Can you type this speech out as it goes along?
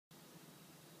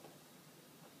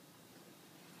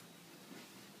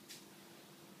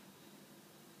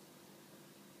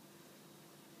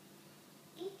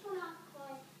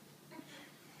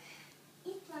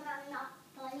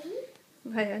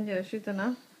Vajon annyira süt a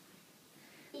nap?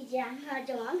 Igen,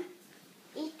 nagyon.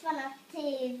 Itt van a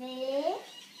tévé,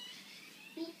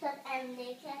 itt az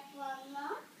emlékek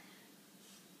vannak,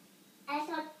 ez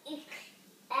az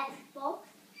Xbox,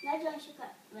 nagyon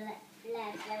sokat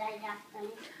lehet vele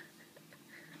játszani.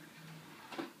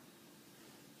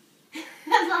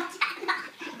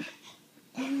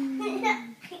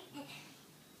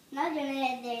 Nagyon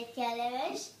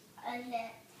érdekes,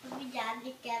 azért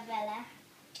vigyázni kell vele.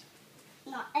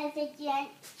 Na, ez egy ilyen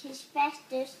kis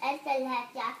festős, ezzel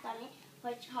lehet játszani,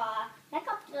 hogyha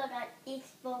bekapcsolod az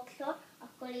Xboxot,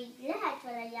 akkor így lehet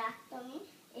vele játszani,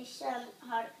 és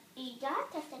ha így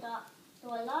ráteszed a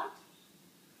tollat,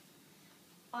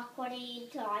 akkor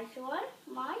így rajzol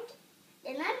majd,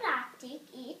 de nem látszik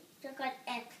itt, csak az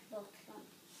Xboxon.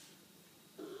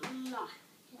 Na,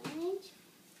 így.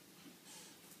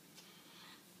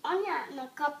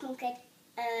 Anyának kaptunk egy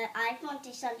iPhone-t,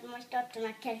 és az most adtam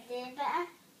a kezébe.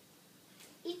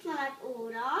 Itt van az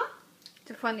óra.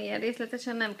 Csak Fanni, ilyen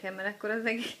részletesen nem kell, mert akkor az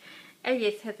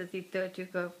egész hetet itt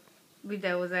töltjük a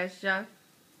videózással.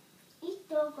 Itt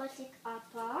dolgozik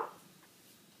apa.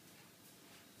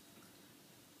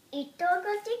 Itt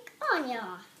dolgozik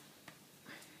anya.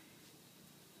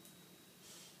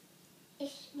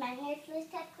 És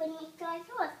megnéztétek, hogy mit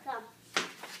rajzoltam?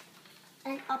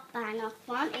 Ez apának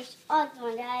van, és az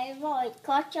van ráírva, hogy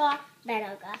kacsa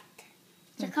beragadt.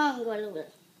 Csak angolul.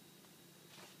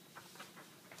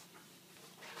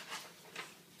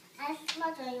 Ez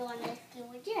nagyon jól néz ki,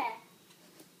 ugye?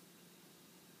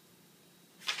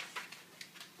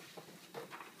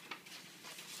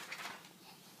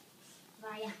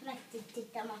 Várjál,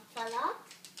 megtisztítom a falat.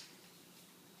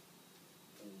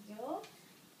 Jó.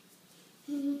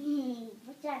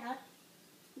 Bocsánat,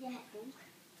 jöhetünk.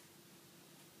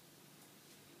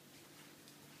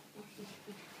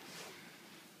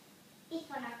 Itt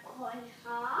van a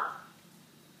konyha.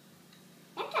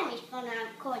 Nekem is van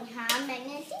a konyhám,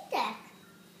 megnézitek?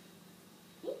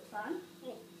 Itt van.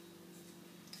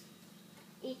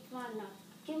 Itt vannak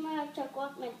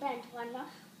gyümölcsök, meg bent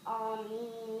vannak,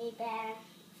 amiben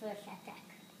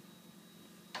főzhetek.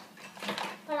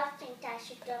 Palacsintát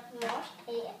sütök most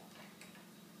épp.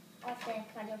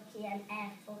 Azért vagyok ilyen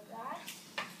elfoglalt.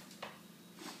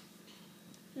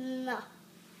 Na.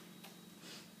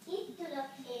 Itt tudok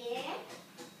én.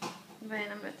 Várj,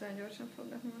 nem lehet olyan gyorsan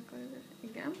foggatni, akkor ez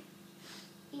igen.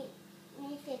 Itt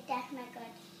nézzétek meg a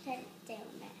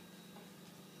terítőmet.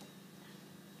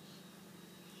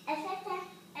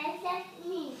 Ezek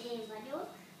mind én vagyok.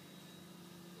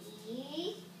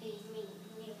 Így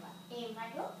mind én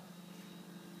vagyok.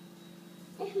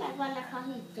 És meg vannak a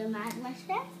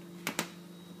hűtőmágnesek.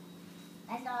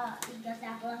 Ez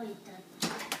igazából a hűtő.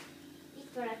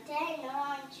 Itt van a tej,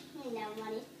 narancs, minden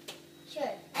van itt.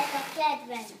 Sőt, ez a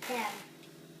kedvencem.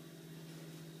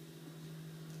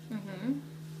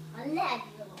 A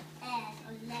legjobb. Ez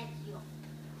a legjobb.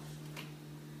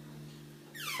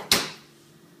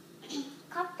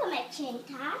 Kaptam egy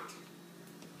csintát.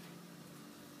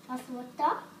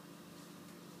 Azóta.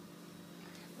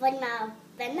 Vagy már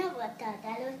benne voltál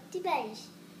előttibe is?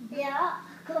 Ja,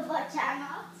 akkor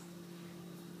bocsánat.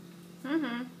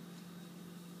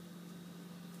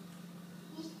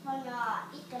 Itt van a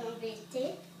WC.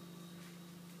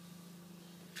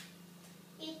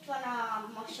 Itt van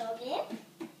a mosógép.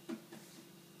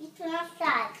 Itt van a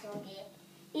szállítógép.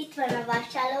 Itt van a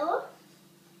vasaló.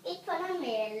 Itt van a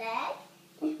mérleg.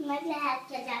 Meg lehet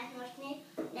kezet mosni,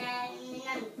 de mi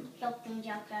nem szoktunk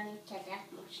gyakran itt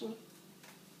kezet mosni.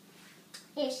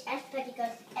 És ez pedig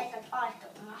ez az ajtó.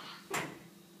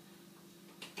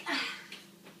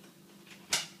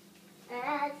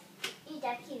 Ez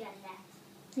ide kivezet.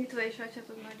 Nyitva is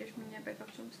hagyhatod majd, és mindjárt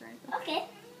bekapcsolom szállítót. Oké.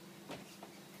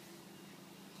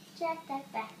 Csektek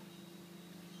be.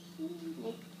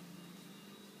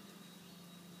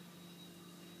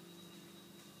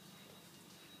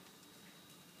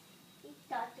 Itt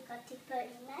tartjuk a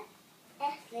cipőimet.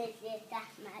 Ezt nézzétek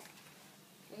meg.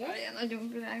 Olyan nagyon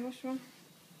világos van.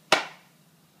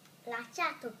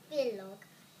 Látjátok? Villog.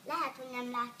 Lehet, hogy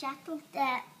nem látjátok,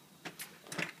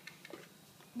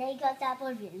 de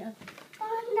igazából villog.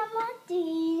 Anna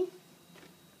Martin!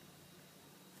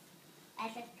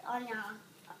 Ez egy anya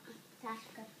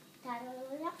táska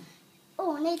tárolója.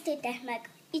 Ó, nézzétek meg!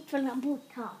 Itt van a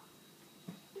Buddha.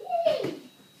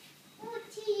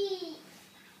 Bucsi!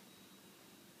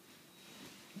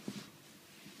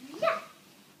 Ja!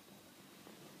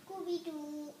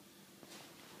 Kubidú!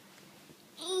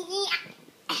 Ja!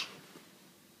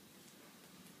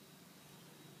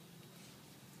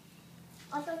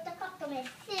 Azóta kaptam egy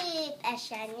szép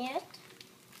esernyőt.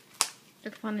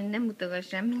 Csak Fanni, nem mutogass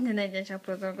rám minden egyes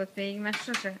apró dolgot végig, mert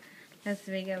sose lesz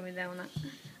vége a videónak.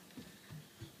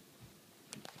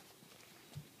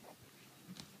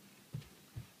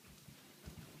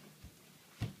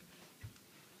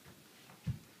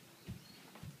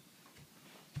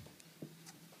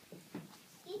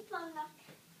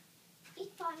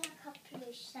 Itt vannak a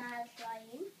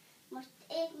plüssálsaim. Most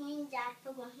én mindjárt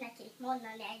fogok nekik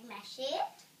mondani egy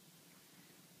mesét.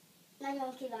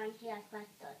 Nagyon kíváncsiak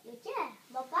vagytok, ugye?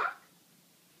 Babák?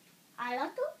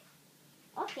 Állatok?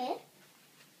 Oké.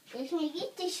 És még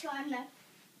itt is vannak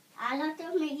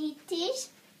állatok, még itt is.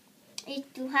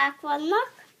 Itt ruhák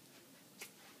vannak.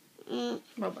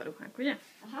 Babaruhák, ugye?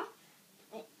 Aha.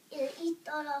 Itt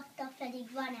alatta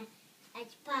pedig van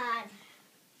egy pár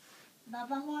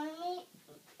babaholmi,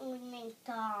 úgy mint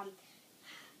a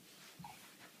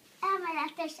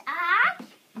emeletes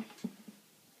ágy.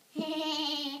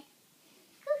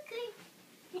 Kukuj!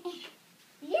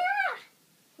 Yeah!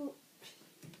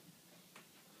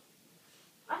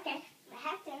 Oké,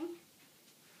 mehetünk.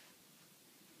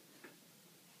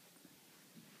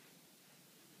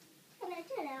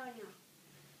 Gyere, anya.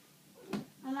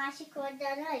 A másik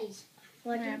oldalra is.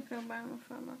 Megpróbálom a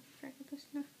falmakságot ezt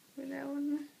a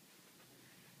videózni.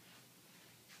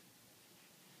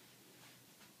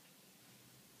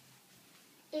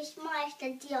 És ma este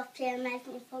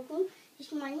diafilmezni fogunk, és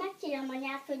majd megkérem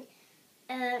anyát, hogy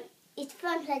itt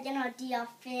fönt legyen a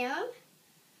diafilm,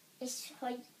 és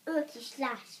hogy ők is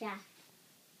lássák.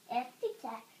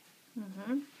 Értitek?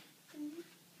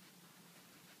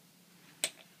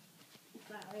 Itt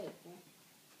van a végén.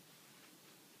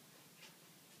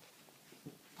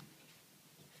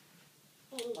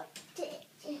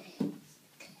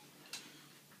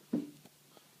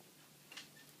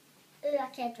 Ő a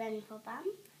kedvenc babám.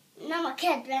 Nem a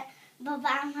kedvenc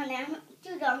babám, hanem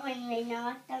tudom, hogy még nem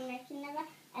adtam neki neve,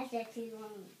 ezért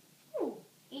hívom.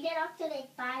 Ide raktad egy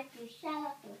pár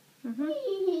plüssállatot?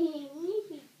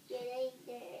 Gyere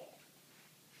ide.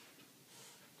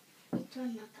 Itt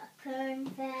vannak a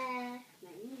könyvek,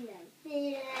 meg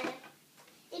mindenféle.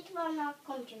 Itt vannak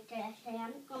komputeres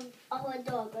helyen, ahol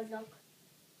dolgozok.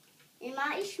 Én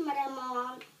már ismerem,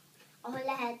 ahol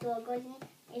lehet dolgozni,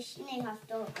 és néha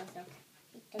dolgozok.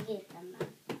 Itt a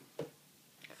gépemmel.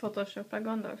 Photoshopra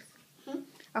gondolsz?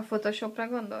 A Photoshopra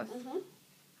gondolsz?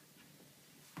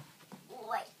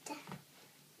 Wait.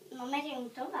 Na,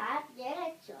 megyünk tovább,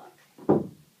 gyere csak.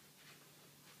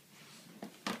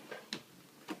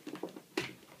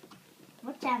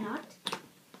 Bocsánat.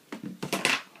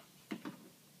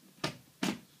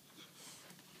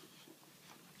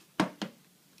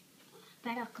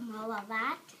 Berakom a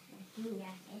lavát.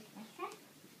 Mindjárt észveszek.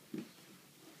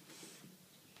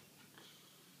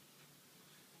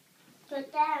 Tudod,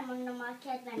 elmondom a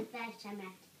kedvenc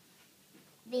versemet.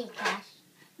 Békás.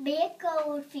 Béka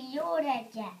úrfi, jó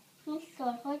reggel!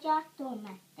 Miszor, hogy attól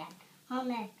megtek? Ha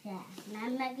megtel,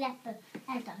 nem meglepő,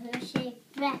 ez a hőség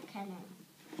rekenem.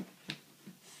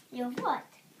 Jó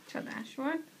volt? Csodás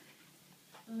volt.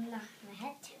 Na,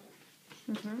 mehet.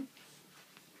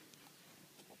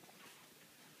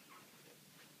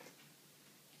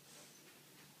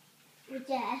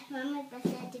 Ugye, ezt már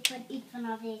megbeszéltük, hogy itt van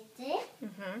a WC.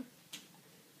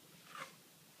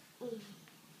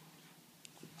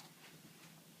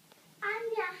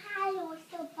 Anya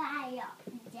hálószobája.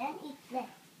 Igen, itt lesz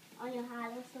anya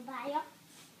hálószobája.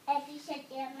 Ez is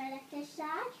egy emeletes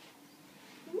ágy.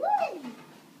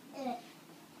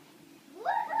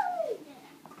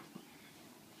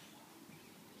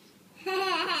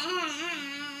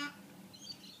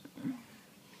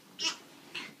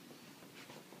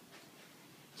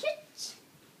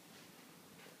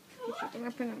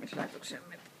 Nem is látok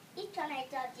semmit. Itt van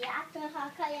egy radiátor, ha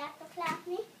akarjátok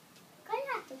látni.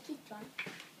 Akarjátok? Itt van.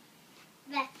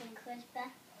 Vettünk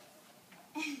közbe.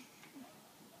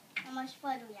 Na most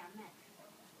forduljál meg.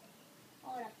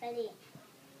 Arra felé.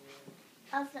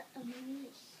 Az mi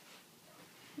is?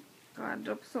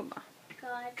 Gardrób szoba.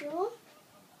 Gardrób.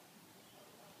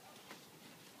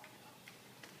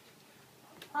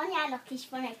 Anyának is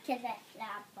van egy kezes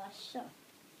lábassa.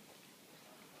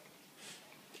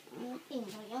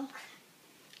 Induljunk.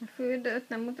 A fürdőt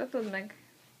nem mutatod meg?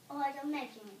 Arra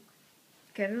megyünk.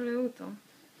 Kerülő úton?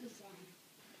 Igen.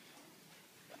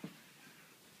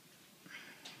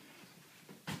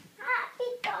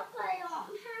 Happy akarom.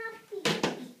 Happy.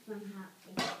 Itt van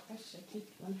Happy. Tessék,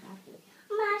 itt van Happy.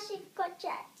 Másik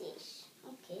kacsát is.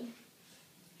 Oké. Okay.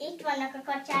 Itt vannak a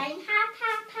kacsáim. Háp,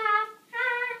 háp, háp.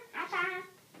 Háp, háp, háp.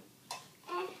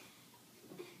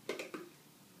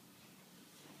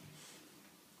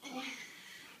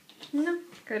 Na,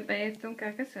 körbeértünk,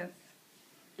 elköszönsz?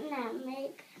 Nem,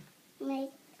 még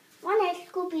van egy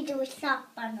Scooby-Doo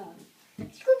szappanom.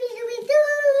 Scooby-Doo!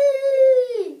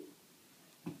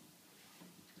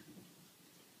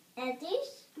 Ez is,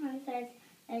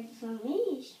 ez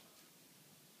mi is?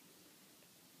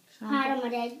 3 a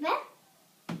 1-be.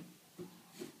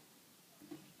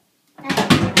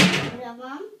 Ez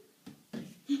van.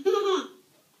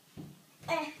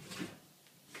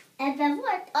 Ebben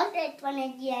volt, azért van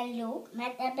egy ilyen lyuk,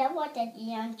 mert ebben volt egy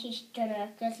ilyen kis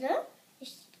törölköző, és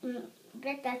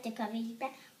betettük a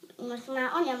vízbe. Most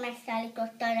már anya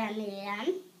megszállította, remélem.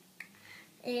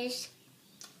 És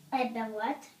ebben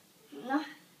volt. Na,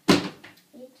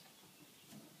 így.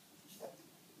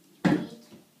 Így.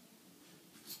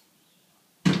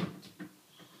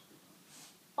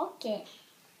 Oké.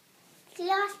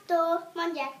 Sziasztok!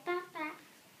 Mondják,